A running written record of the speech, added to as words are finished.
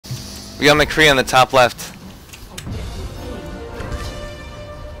We got McCree on the top left.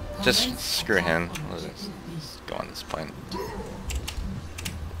 Just screw him. Let's just go on this point.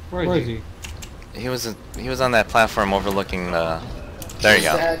 Where is he? He was on that platform overlooking the. There you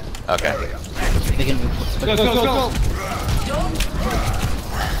go. Okay. Go, go, go!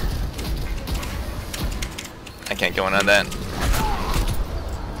 I can't go in on that.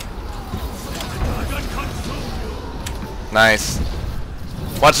 Nice.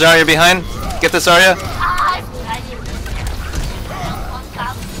 Watch Zarya behind. Get this Zarya.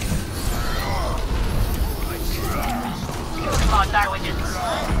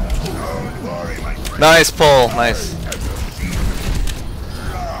 Nice pull. Nice.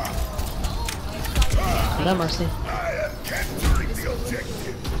 No mercy.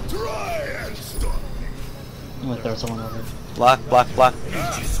 I'm gonna throw someone over. Block, block, block.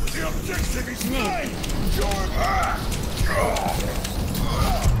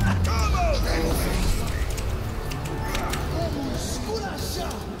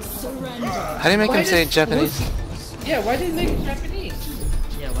 How do you make him say Japanese? Yeah, why did he make it Japanese?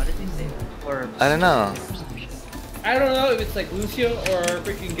 Yeah, why did he say that? Or I don't know. I don't know if it's like Lucio or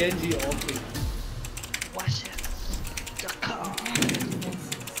freaking Genji all three. Watch it.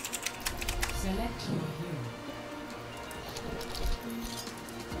 Select your hero.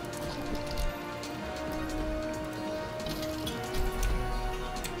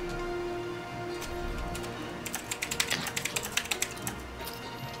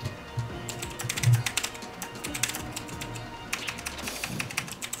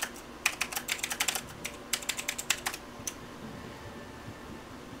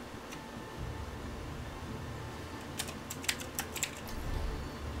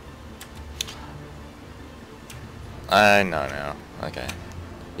 No. Okay.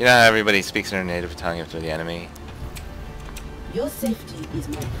 You know how everybody speaks in their native tongue if they're the enemy? Your safety is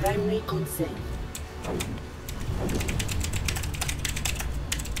my primary concern.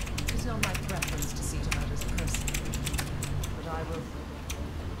 It is not my preference to see to matters personally, but I will.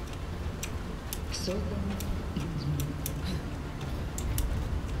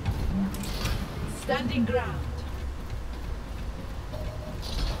 Standing ground.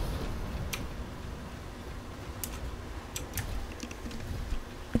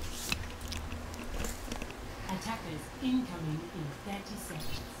 Attackers incoming in 30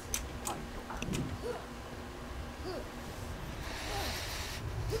 seconds.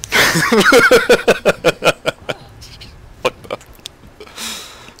 What the?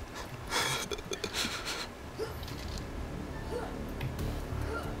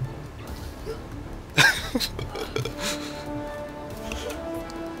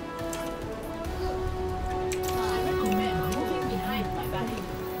 I recommend moving behind my back.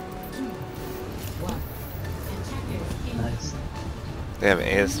 Nice. They have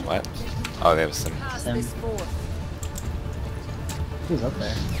A's? What? Oh, they have some. Sim. Who's up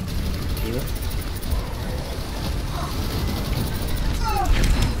there? You? You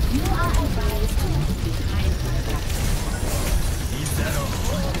are advised to move behind my back.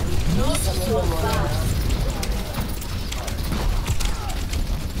 Not so fast.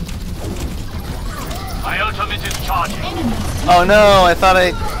 My ultimate is charging. Oh no! I thought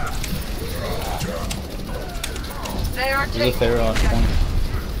I. There's a Pharaoh on point.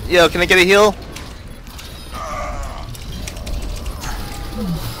 Yo, can I get a heal?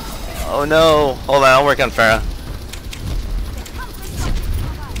 Oh no! Hold on, I'll work on Farah.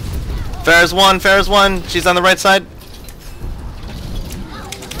 Farah's one. She's on the right side.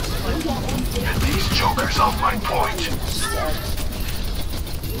 Get these jokers off my point.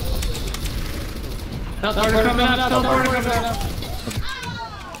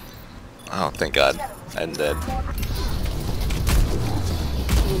 Oh, thank God. I'm dead.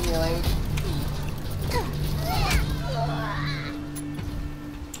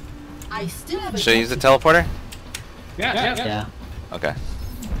 I still have a Should I use the teleporter? Yeah. Okay.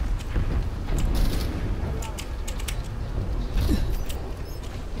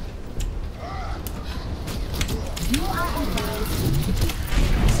 You are advised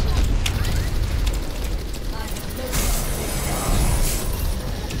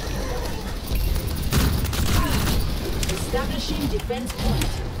to establishing defense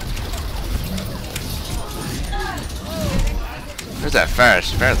point. Where's that Farah?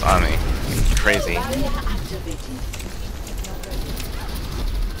 Farah's on me. Crazy. Barrier activated.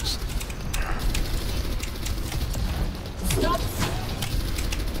 Stop.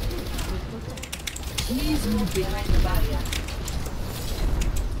 Please move behind the barrier.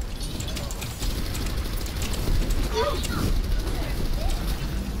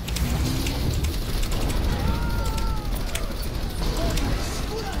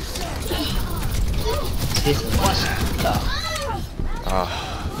 Jesus, what the? Oh.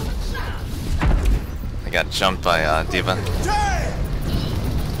 I got jumped by Diva.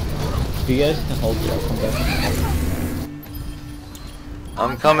 If you guys can hold it, I'll come back.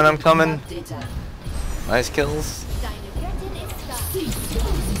 I'm coming, I'm coming. Nice kills.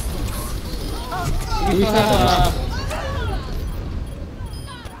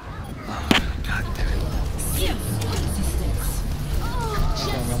 God damn it.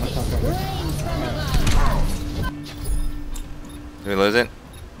 Did we lose it?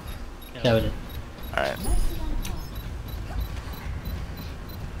 Yeah, we did. Alright.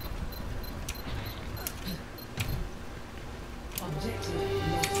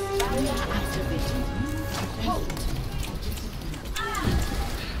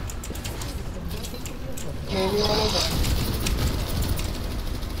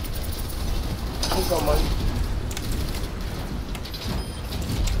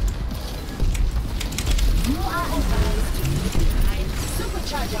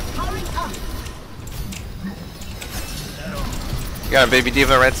 You got a baby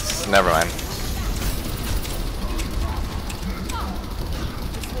diva, right? Never mind.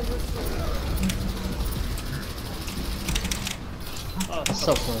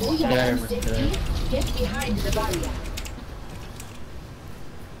 So close. Get out of here. Get behind the barrier.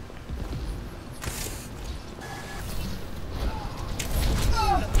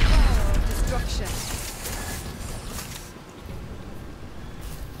 Destruction.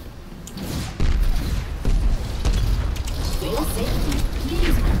 For your safety,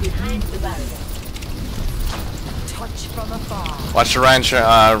 please move behind the barrier. Touch from afar. Watch the Ryan.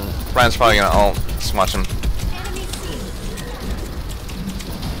 Ryan's probably gonna ult. Just watch him. Enemy seen.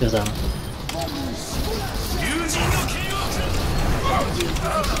 Goes on.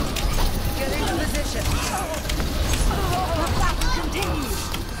 Get into position.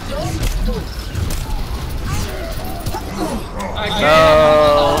 No.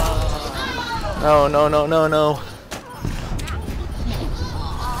 No, no, no, no, no.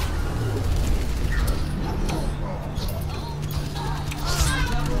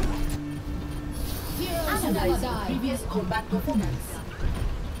 Analyze previous combat performance.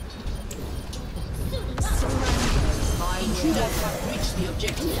 Intruders have reached the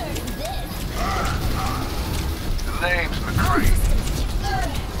objective. Name's McCree.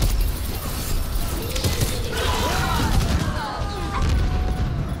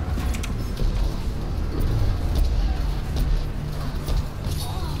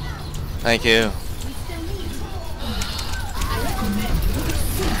 Thank you.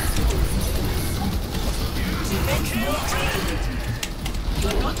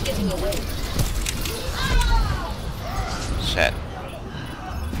 You're not getting away. Shit.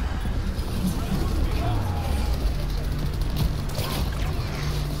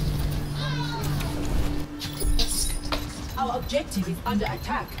 Our objective is under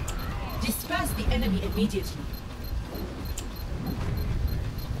attack. Disperse the enemy immediately.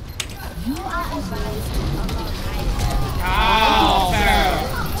 You are advised to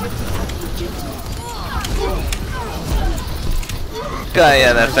God,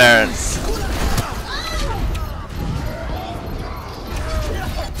 yeah, that Baron.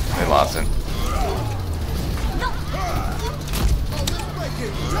 We lost it.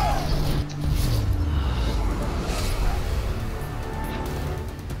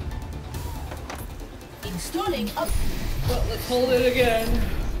 installing up. Well, let's hold it again.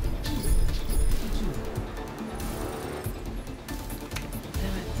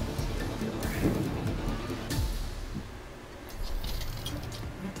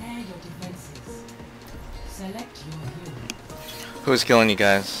 Repair your defenses. Select your hero. Who's killing you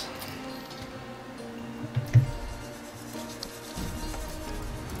guys?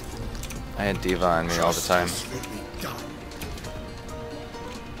 I had Diva on me all the time.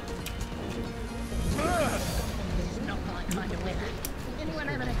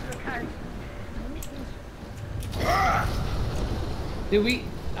 Did we?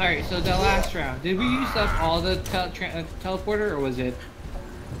 All right. So the last round, did we use up all the teleporter, or was it?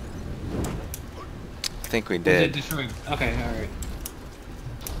 I think we Was it did. destroyed? Okay. All right.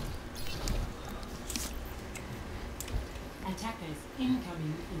 Attackers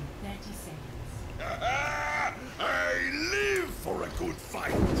incoming in 30 seconds. I live for a good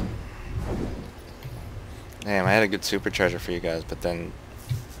fight. Damn, I had a good supercharger for you guys, but then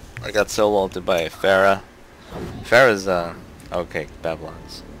I got solo ulted by Pharah. Pharah's okay.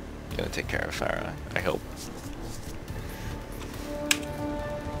 Babylon's gonna take care of Pharah, I hope.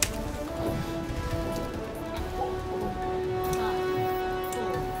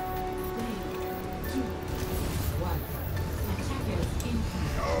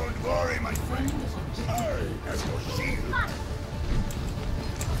 Don't worry, my friend. as your shield.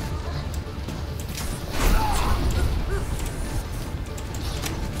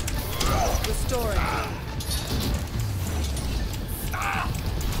 Restoring.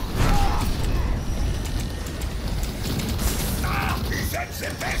 Is that the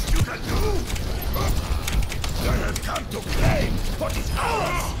best you can do? They have come to claim what is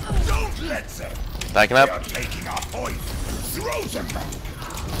ours. Don't let them. Backing They up. are taking our point. Throw them back.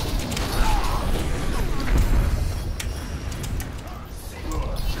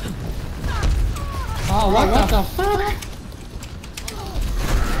 Oh, what the fuck?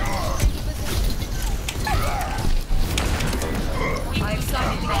 I've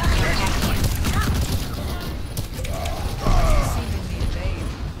sighted them. Seemingly evade.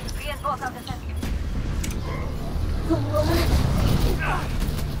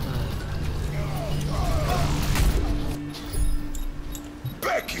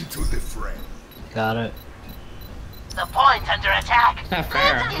 Back into the fray. Got it. The point under attack. It's not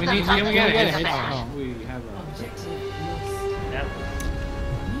fair. We need to get it. Oh,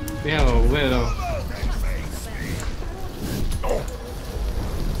 we have a widow.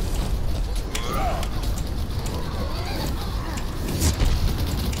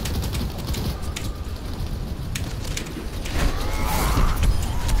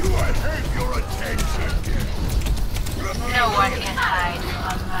 Do I have your attention? No one can hide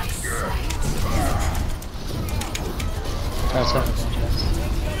from my sight. That's not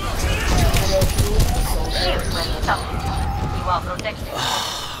Shield when it's up. You are protected.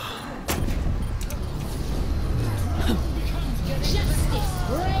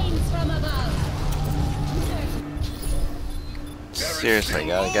 Seriously,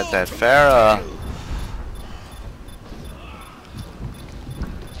 gotta get that Pharah.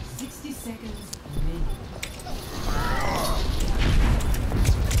 60 seconds.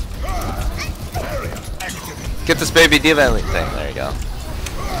 Get this baby diva thing. There you go.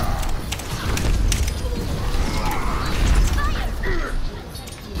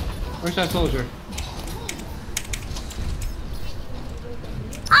 Where's that soldier?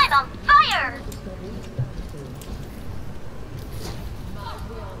 I'm on fire!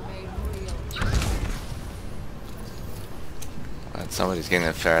 Somebody's getting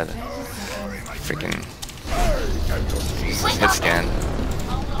a Pharah. Freaking hit scan.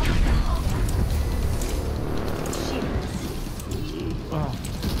 Oh.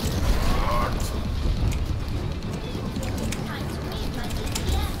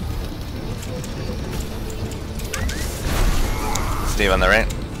 Steve on the right.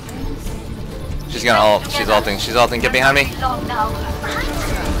 She's gonna ult. She's ulting. She's ulting. Get behind me. Long now.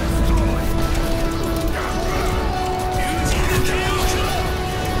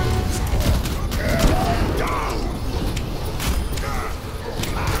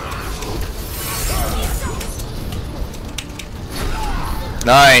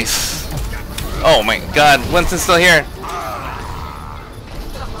 Nice. Oh my God, Winston's still here.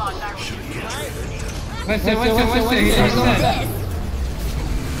 Winston, he's dead.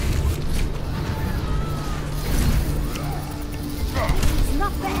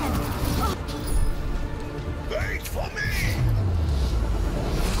 Wait for me.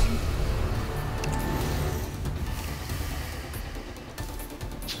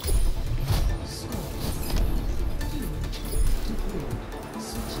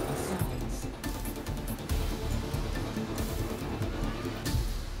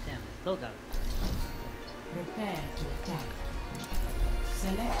 Still got it. Prepare to attack.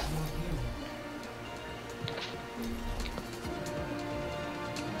 Select your hero.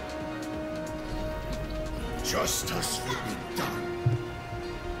 Justice will be done.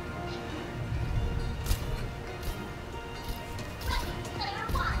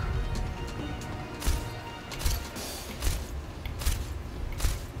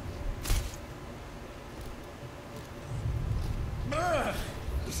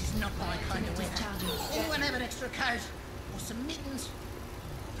 This is not my kind of winter. Anyone have an extra coat? Or some mittens?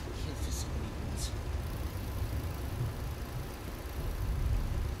 Kill for some mittens.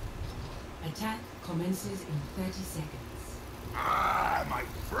 Attack commences in 30 seconds. Ah, my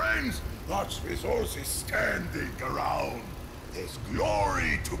friends, lots resources standing around. There's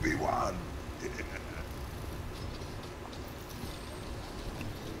glory to be won.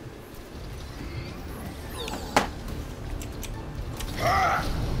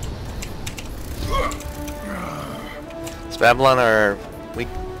 Is Babylon our weak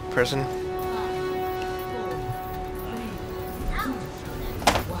person? 5, 4, 3,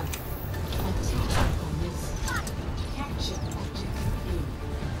 2, 1. Attack commences. Capture objective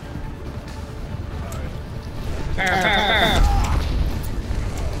A.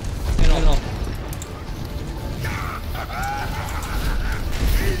 Middle.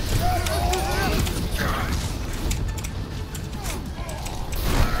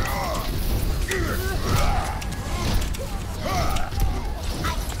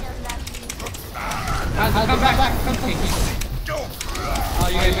 Oh,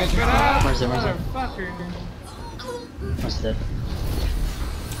 you guys got out? Where's it? Motherfucker. What's that?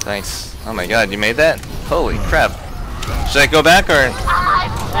 Nice. Oh my god, you made that? Holy crap. Should I go back or?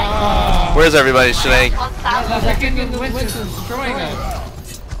 Where's everybody? Should I? Second Winston's destroying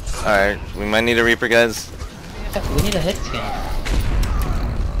us. Alright, we might need a Reaper, guys. We need a hit scan.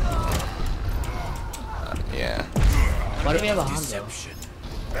 Yeah. Why do we have a Hanzo?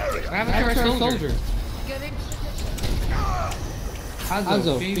 I have a Terran soldier.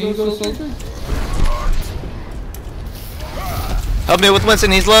 Hanzo, can you go soldier? Help me with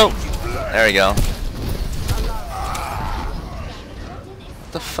Winston, he's low. There we go.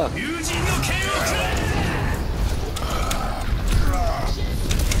 What the fuck?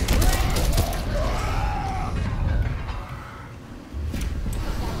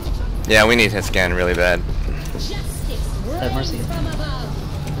 Yeah, we need hit scan really bad. Have mercy.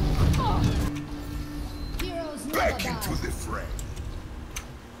 Back into the fray.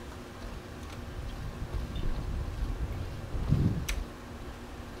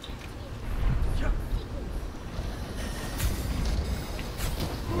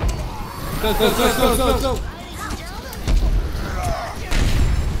 Go.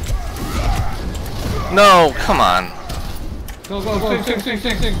 No, come on. Go.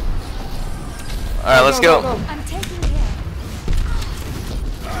 Sing. Alright, let's go. I'm taking care.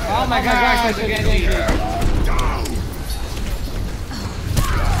 Oh my gosh, I get me.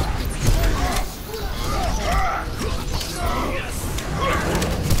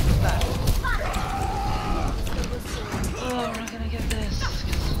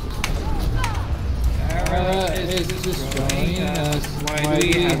 Is destroying us. Why do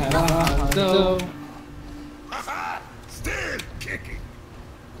we have Hanzo? Haha! Still kicking.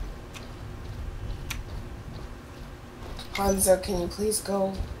 Hanzo, can you please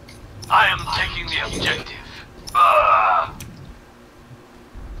go? I am taking the objective.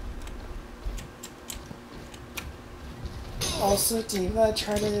 Also, Diva,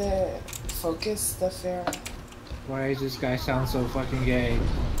 try to focus the Pharah. Why does this guy sound so fucking gay?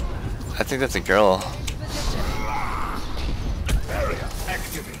 I think that's a girl. Area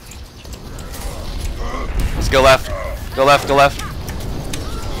activated. Let's go left. Go left.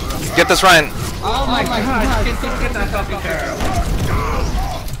 Get this Ryan. Oh my god, get that fucking Terran.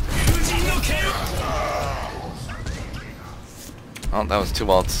 Oh, that was 2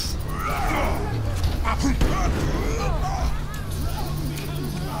 ults.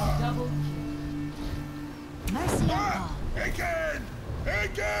 Mercy on all. Again!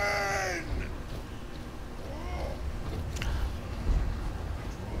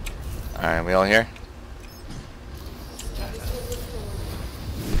 Alright, we all here?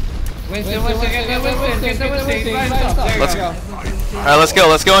 Winston, get Alright, let's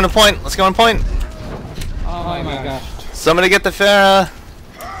go into point. Let's go in point. Oh my gosh. Somebody get the Pharah.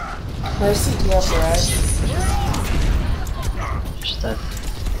 Mercy, do you have Red? Just that.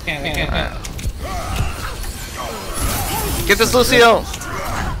 Can't. Get this Lucio.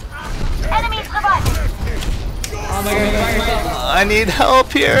 Enemies reviving. Oh my god, I need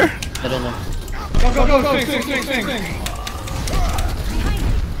help here. Get in there. Go, swing.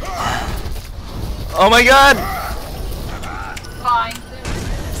 Oh my god. Fine.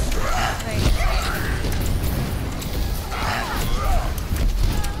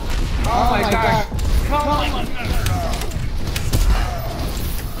 Oh my gosh. Come on.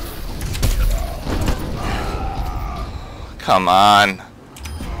 Come on.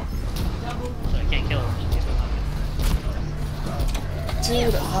 I can't kill him.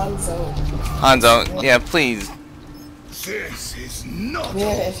 Dude, Hanzo. Hanzo, yeah, please. This is not.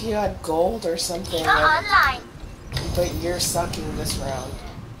 Man, if you had gold or something, Online. but you're sucking this round.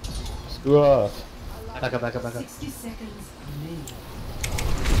 Screw off. Back up. 60 seconds.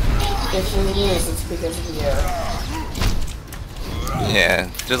 If we lose, it's because of you. Yeah,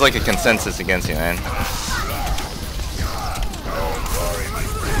 there's like a consensus against you, man.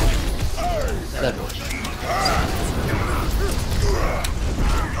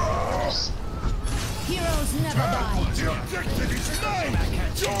 Heroes never die. The objective is mine!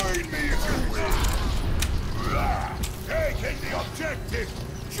 Join me if you will! Taking the objective!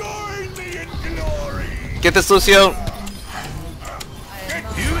 Join me in glory! Get this Lucio.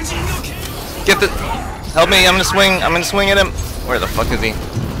 Get the. Help me! I'm gonna swing at him. Where the fuck is he?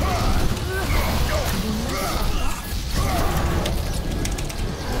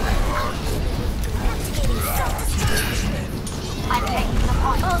 I'm taking the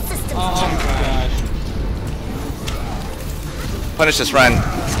point. All systems Oh check. my gosh. Punish this Ryan.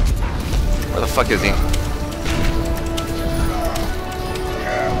 Where the fuck is he?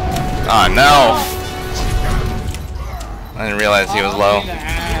 Oh no! I didn't realize he was low.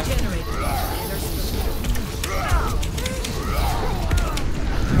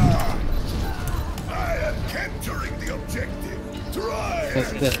 I am capturing the objective. Try. We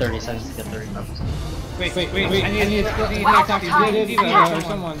have 30 seconds to get 30 numbers. Wait. I need to talk to Diva or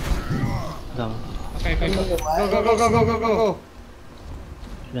someone. Go. Okay, go.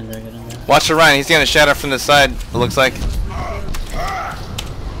 Get in there, get in there. Watch the Ryan. He's getting a shadow from the side. It looks like. This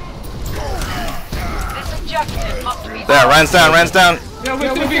objective must be There, Ryan's down. No,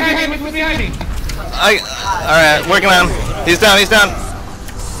 we're behind me. Alright, working on him. He's down.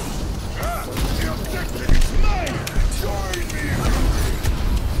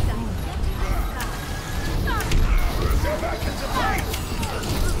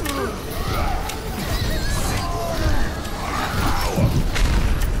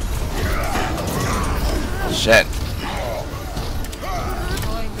 Shit.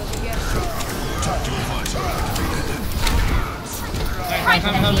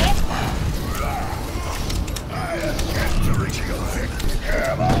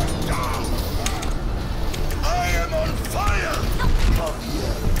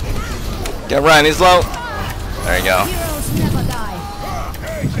 Get Ryan, he's low. There you go.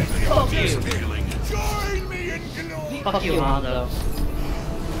 Fuck you, Hanzo.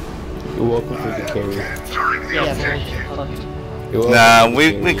 You're welcome for the carry. Yeah, fuck you. Nah,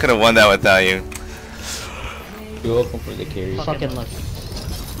 we could have won that without you. You're welcome for the carry. Fucking lucky.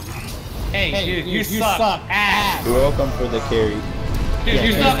 Hey, dude, you suck ass. You're welcome for the carry. Dude,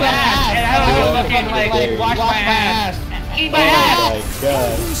 you suck ass. And I don't fucking like wash my ass. Eat my ass. Oh my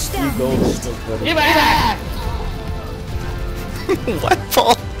god. You golden so funny. Eat my ass. What,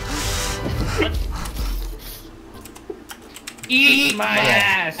 Paul? Eat my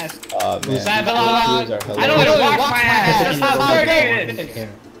ass. Aw man, these I low tiers are don't want to hilarious. wash my ass. That's how hard it is.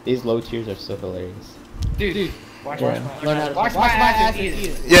 These low tiers are so hilarious. Dude, wash Learn how to my ass and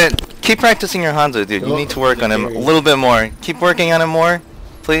eat it. Yeah, keep practicing your Hanzo, dude. You need to work on him a little bit more. Keep working on him more,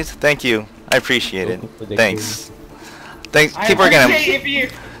 please. Thank you. I appreciate it. Thanks. Keep working on him.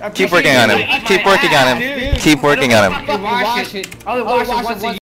 Keep working on him. Keep working on him. Keep working on him. Wash it. I'll wash it once a year.